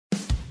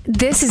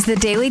This is the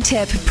Daily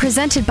Tip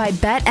presented by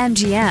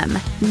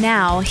BetMGM.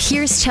 Now,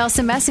 here's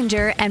Chelsea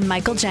Messenger and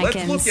Michael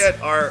Jenkins. Let's look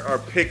at our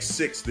pick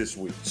six this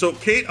week. So,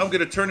 Kate, I'm going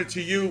to turn it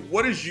to you.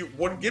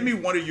 Give me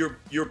one of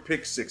your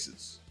pick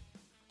sixes.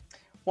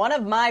 One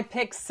of my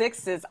pick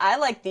sixes, I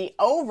like the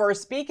over.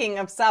 Speaking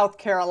of South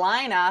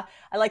Carolina,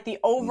 I like the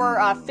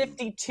over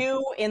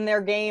 52 in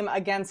their game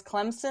against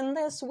Clemson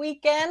this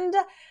weekend.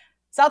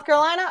 South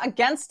Carolina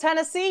against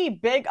Tennessee,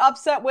 big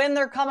upset win.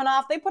 They're coming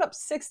off. They put up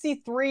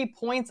 63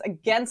 points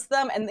against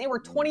them, and they were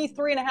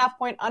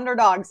 23.5-point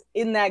underdogs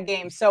in that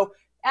game. So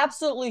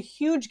absolutely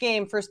huge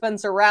game for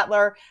Spencer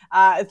Rattler.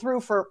 Threw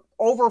for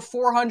over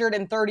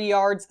 430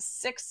 yards,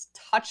 6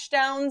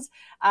 touchdowns.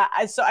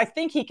 So I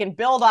think he can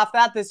build off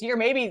that this year.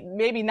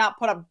 Maybe not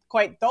put up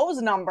quite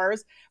those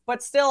numbers,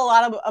 but still a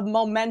lot of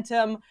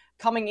momentum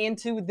coming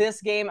into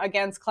this game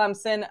against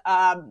Clemson.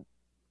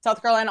 South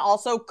Carolina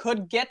also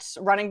could get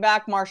running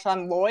back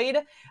Marshawn Lloyd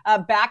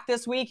back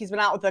this week. He's been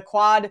out with a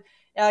quad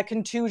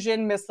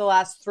contusion, missed the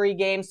last 3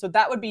 games. So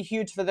that would be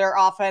huge for their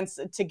offense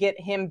to get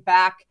him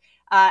back.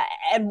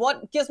 And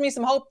what gives me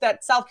some hope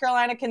that South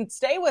Carolina can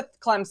stay with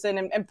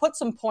Clemson and put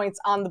some points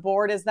on the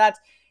board is that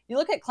you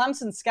look at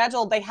Clemson's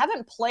schedule, they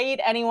haven't played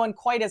anyone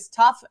quite as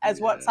tough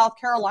as what South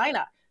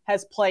Carolina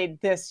has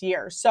played this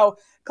year. So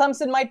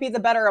Clemson might be the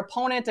better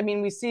opponent. I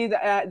mean, we see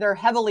they're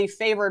heavily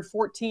favored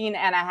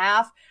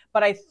 14.5,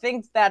 but I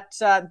think that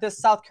this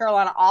South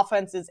Carolina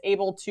offense is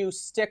able to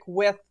stick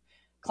with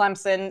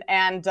Clemson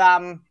and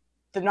the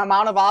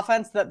amount of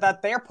offense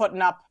that they're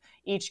putting up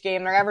each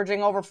game. They're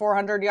averaging over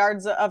 400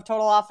 yards of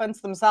total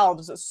offense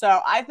themselves.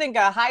 So I think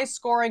a high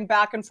scoring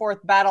back and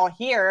forth battle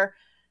here,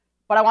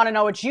 but I want to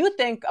know what you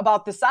think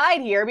about the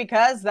side here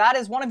because that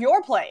is one of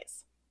your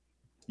plays.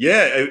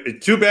 Yeah,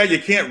 too bad you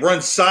can't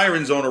run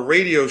sirens on a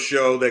radio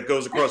show that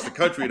goes across the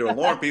country to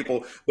alarm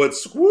people. But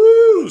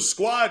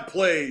squad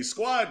play.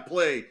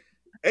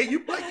 Hey, you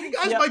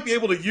guys might be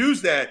able to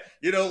use that.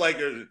 You know, like,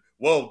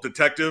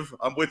 detective,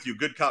 I'm with you.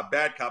 Good cop,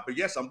 bad cop. But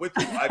yes, I'm with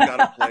you. I've got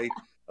a play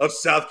of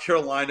South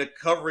Carolina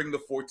covering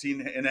the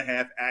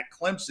 14.5 at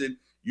Clemson.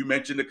 You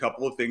mentioned a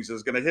couple of things I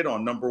was going to hit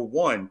on. Number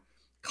one,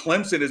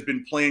 Clemson has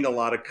been playing a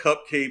lot of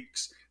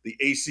cupcakes. The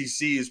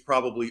ACC is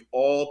probably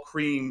all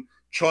cream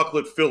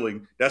chocolate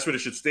filling. That's what it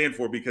should stand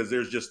for because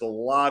there's just a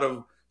lot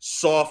of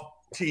soft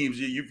teams.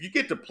 You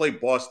get to play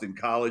Boston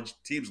College,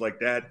 teams like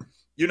that.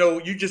 You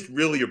know, you just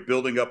really are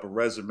building up a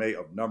resume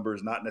of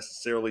numbers, not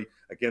necessarily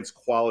against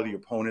quality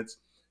opponents.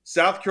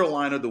 South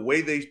Carolina, the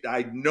way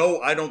I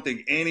don't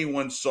think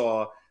anyone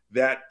saw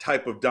that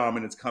type of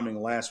dominance coming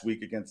last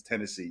week against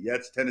Tennessee.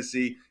 Yes,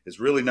 Tennessee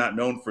is really not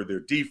known for their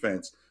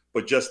defense,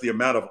 but just the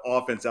amount of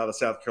offense out of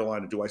South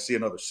Carolina. Do I see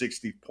another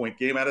 60-point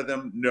game out of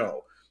them?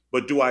 No.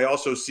 But do I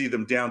also see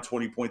them down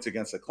 20 points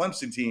against a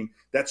Clemson team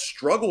that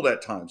struggled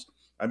at times?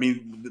 I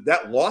mean,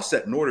 that loss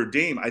at Notre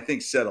Dame, I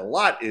think, said a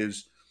lot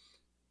is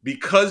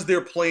because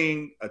they're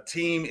playing a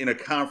team in a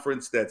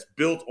conference that's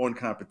built on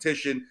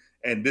competition,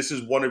 and this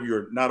is one of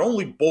your not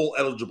only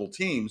bowl-eligible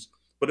teams,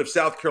 but if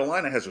South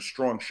Carolina has a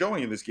strong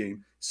showing in this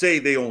game, say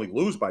they only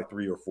lose by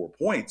 3 or 4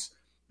 points,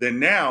 then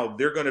now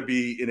they're going to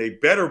be in a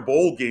better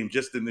bowl game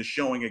just in this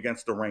showing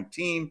against a ranked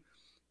team.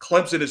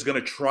 Clemson is going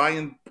to try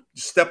and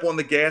step on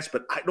the gas,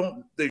 but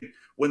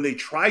when they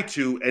try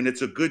to, and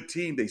it's a good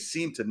team, they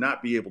seem to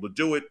not be able to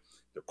do it.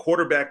 The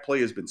quarterback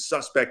play has been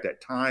suspect at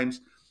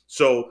times.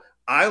 So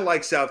I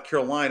like South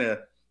Carolina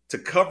to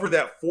cover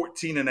that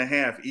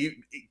 14.5,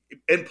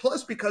 and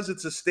plus because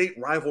it's a state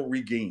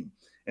rivalry game.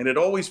 And it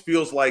always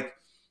feels like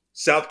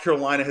South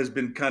Carolina has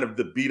been kind of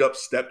the beat-up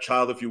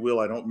stepchild, if you will.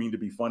 I don't mean to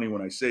be funny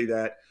when I say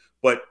that.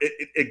 But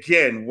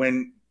again,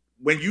 when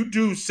you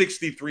do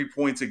 63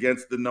 points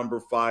against the number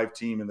 5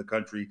 team in the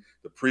country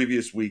the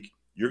previous week,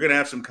 you're going to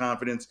have some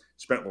confidence.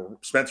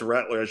 Spencer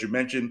Rattler, as you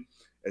mentioned,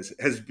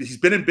 he's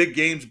been in big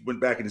games, went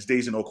back in his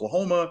days in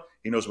Oklahoma.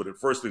 He knows what it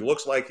firstly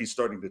looks like. He's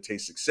starting to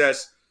taste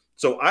success.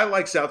 So I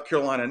like South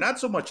Carolina, not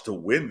so much to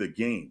win the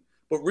game,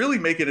 but really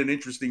make it an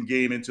interesting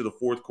game into the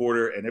fourth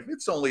quarter. And if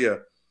it's only a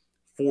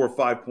 4 or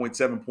 5 point,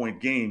 7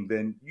 point game,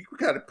 then you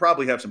got to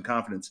probably have some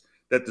confidence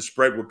that the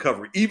spread will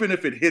cover. Even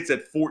if it hits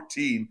at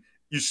 14,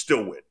 you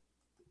still win.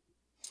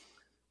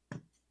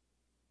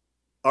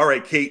 All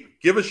right,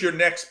 Kate, give us your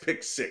next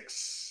pick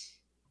six.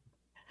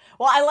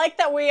 Well, I like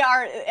that we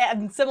are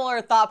in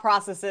similar thought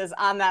processes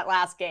on that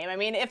last game. I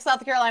mean, if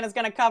South Carolina is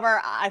going to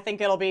cover, I think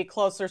it'll be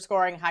closer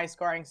scoring, high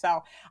scoring.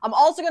 So I'm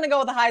also going to go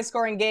with a high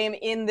scoring game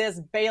in this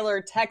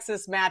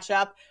Baylor-Texas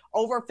matchup.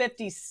 Over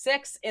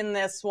 56 in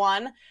this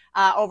one,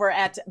 over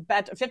at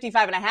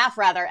 55.5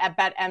 rather at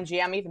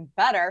BetMGM, even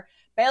better.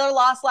 Baylor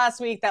lost last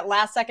week, that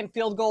last-second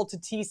field goal to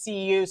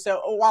TCU. So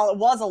while it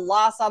was a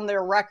loss on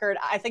their record,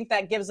 I think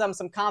that gives them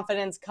some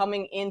confidence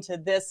coming into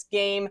this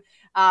game.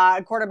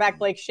 Quarterback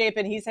Blake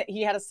Shapen,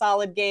 he had a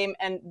solid game,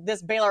 and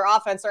this Baylor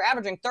offense, they're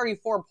averaging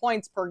 34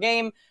 points per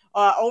game,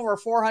 over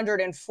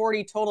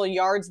 440 total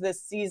yards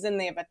this season.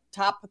 They have a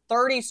top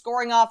 30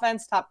 scoring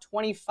offense, top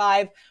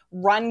 25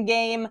 run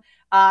game,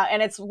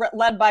 and it's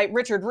led by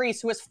Richard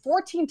Reese, who has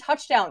 14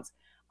 touchdowns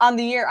on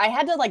the year. I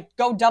had to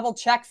go double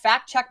check,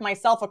 fact check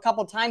myself a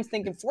couple times,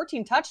 thinking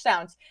 14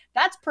 touchdowns.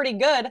 That's pretty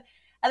good.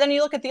 And then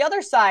you look at the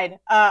other side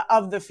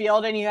of the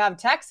field, and you have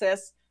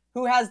Texas,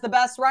 who has the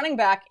best running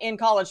back in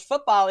college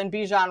football in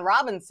Bijan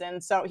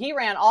Robinson. So he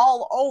ran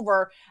all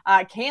over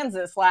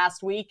Kansas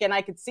last week, and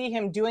I could see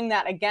him doing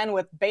that again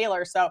with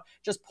Baylor. So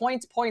just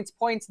points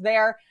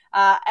there.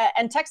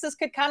 And Texas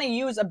could kind of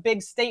use a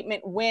big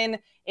statement win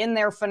in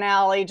their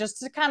finale just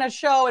to kind of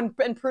show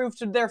and prove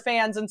to their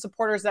fans and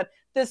supporters that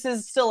this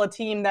is still a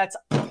team that's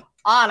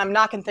I'm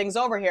knocking things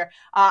over here,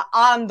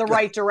 on the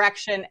right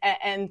direction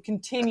and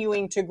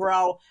continuing to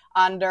grow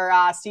under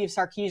Steve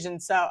Sarkisian.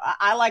 So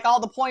I like all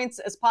the points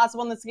as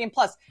possible in this game.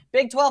 Plus,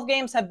 Big 12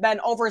 games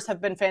overs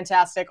have been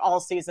fantastic all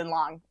season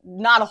long.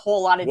 Not a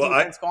whole lot of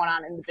defense going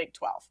on in the Big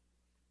 12.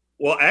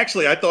 Well,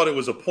 actually, I thought it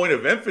was a point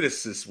of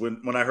emphasis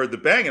when I heard the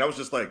bang, and I was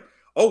just like,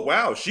 oh,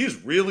 wow,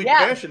 she's really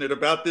passionate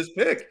about this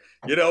pick.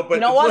 But you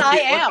know what? I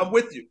am. I'm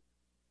with you.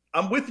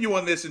 I'm with you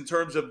on this in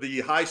terms of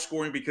the high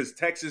scoring, because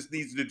Texas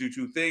needs to do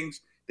two things.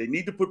 They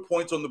need to put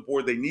points on the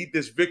board. They need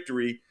this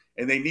victory,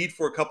 and they need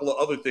for a couple of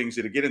other things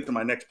to get into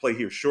my next play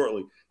here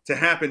shortly to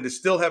happen to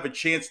still have a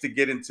chance to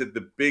get into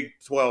the Big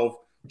 12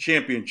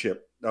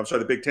 championship. I'm sorry,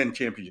 the Big 10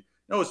 championship.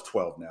 No, it's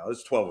 12 now.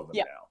 It's 12 of them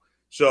now.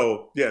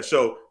 So,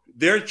 so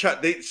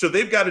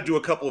they've got to do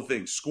a couple of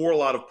things. Score a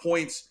lot of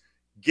points,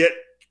 get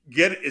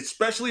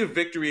especially a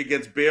victory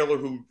against Baylor,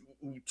 who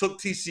took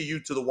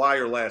TCU to the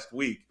wire last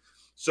week.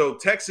 So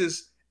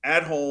Texas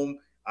at home,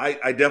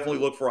 I definitely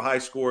look for a high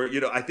score.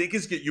 I think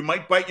you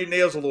might bite your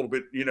nails a little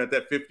bit, at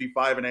that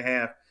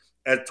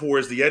 55.5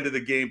 towards the end of the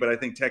game, but I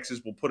think Texas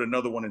will put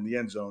another one in the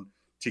end zone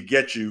to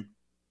get you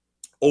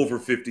over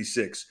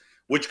 56,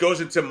 which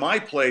goes into my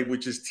play,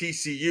 which is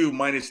TCU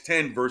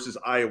 -10 versus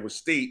Iowa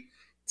State.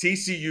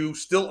 TCU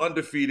still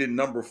undefeated,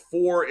 number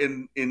 4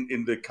 in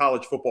the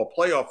college football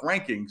playoff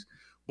rankings,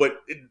 but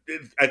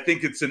I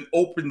think it's an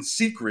open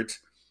secret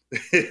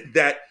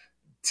that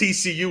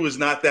TCU is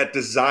not that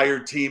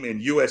desired team,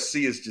 and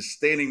USC is just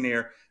standing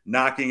there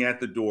knocking at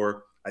the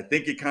door. I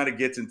think it kind of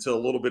gets into a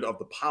little bit of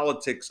the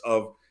politics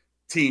of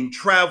team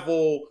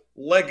travel,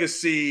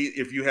 legacy.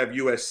 If you have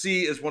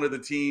USC as one of the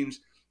teams,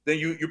 then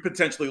you're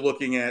potentially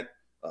looking at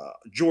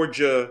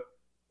Georgia,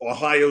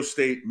 Ohio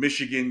State,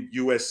 Michigan,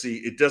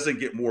 USC. It doesn't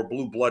get more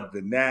blue blood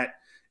than that.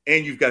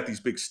 And you've got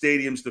these big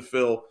stadiums to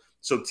fill.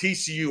 So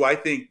TCU, I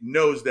think,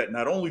 knows that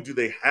not only do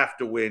they have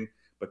to win,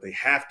 but they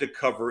have to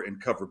cover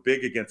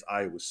big against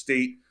Iowa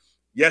State.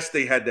 Yes,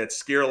 they had that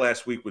scare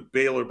last week with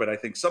Baylor, but I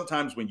think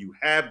sometimes when you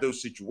have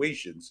those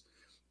situations,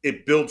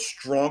 it builds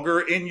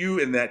stronger in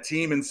you and that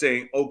team and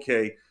saying,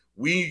 okay,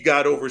 we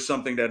got over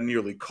something that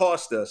nearly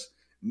cost us.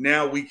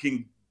 Now we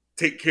can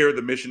take care of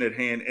the mission at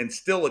hand, and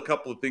still a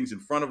couple of things in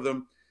front of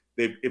them.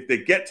 If they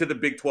get to the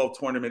Big 12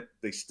 tournament,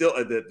 they still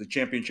the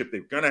championship,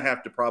 they're going to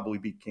have to probably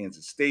beat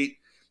Kansas State.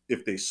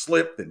 If they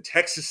slip, then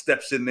Texas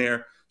steps in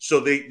there.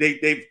 So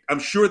I'm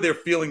sure they're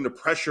feeling the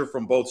pressure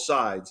from both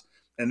sides,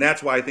 and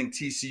that's why I think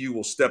TCU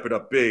will step it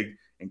up big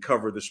and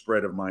cover the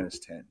spread of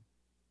 -10.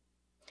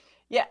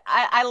 Yeah,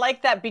 I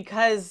like that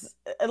because,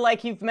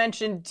 like you've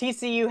mentioned,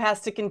 TCU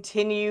has to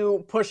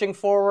continue pushing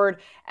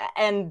forward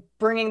and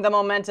bringing the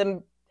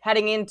momentum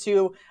heading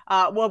into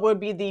what would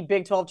be the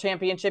Big 12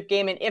 championship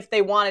game. And if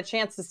they want a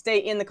chance to stay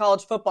in the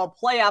college football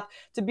playoff,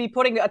 to be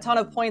putting a ton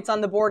of points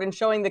on the board and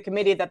showing the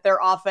committee that their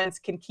offense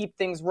can keep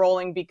things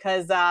rolling,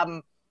 because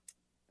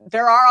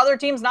there are other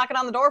teams knocking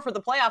on the door for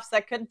the playoffs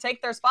that could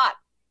take their spot.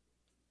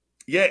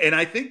 Yeah, and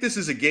I think this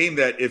is a game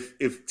that if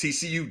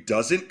TCU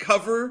doesn't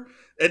cover,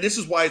 and this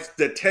is why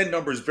the 10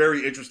 number is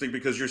very interesting,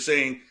 because you're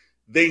saying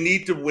they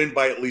need to win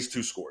by at least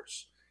 2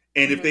 scores.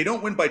 And if they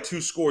don't win by 2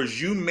 scores,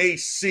 you may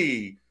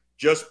see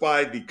just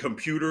by the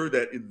computer,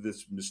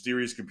 this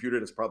mysterious computer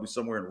that's probably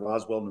somewhere in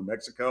Roswell, New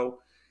Mexico,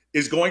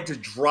 is going to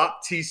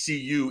drop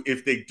TCU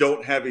if they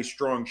don't have a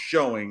strong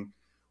showing,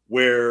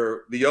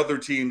 where the other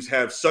teams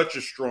have such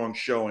a strong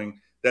showing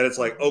that it's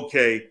like,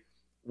 okay,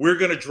 we're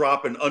going to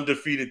drop an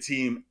undefeated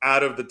team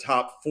out of the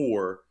top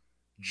 4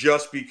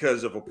 just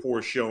because of a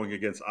poor showing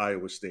against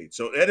Iowa State.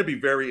 So that'd be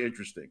very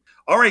interesting.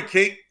 All right,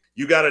 Kate,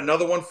 you got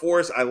another one for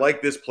us? I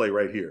like this play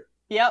right here.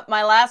 Yep,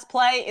 my last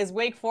play is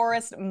Wake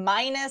Forest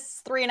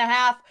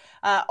 -3.5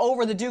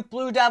 over the Duke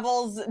Blue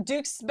Devils.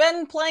 Duke's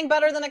been playing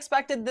better than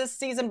expected this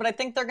season, but I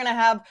think they're going to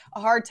have a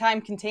hard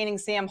time containing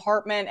Sam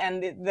Hartman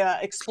and the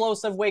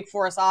explosive Wake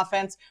Forest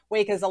offense.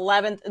 Wake is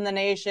 11th in the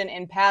nation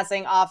in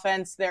passing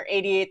offense. They're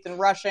 88th in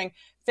rushing,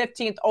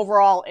 15th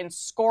overall in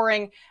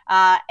scoring.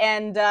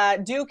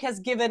 And Duke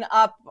has given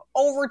up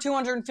over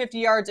 250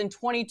 yards and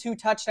 22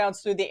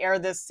 touchdowns through the air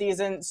this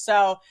season.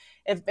 So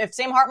if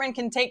Sam Hartman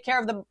can take care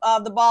of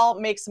the ball,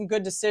 make some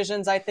good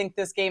decisions, I think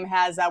this game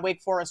has Wake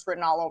Forest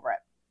written all over it.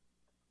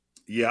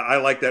 Yeah, I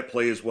like that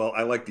play as well.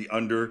 I like the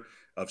under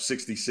of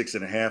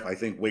 66.5. I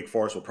think Wake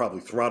Forest will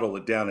probably throttle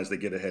it down as they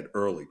get ahead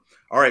early.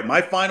 All right,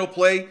 my final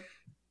play,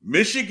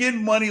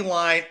 Michigan money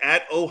line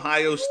at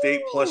Ohio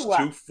State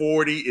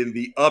 +240 in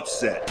the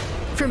upset.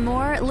 For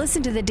more,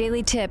 listen to the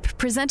Daily Tip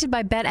presented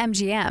by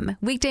BetMGM.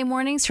 Weekday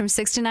mornings from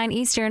 6 to 9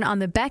 Eastern on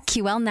the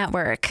BetQL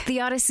network,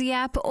 the Odyssey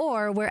app,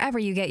 or wherever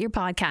you get your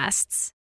podcasts.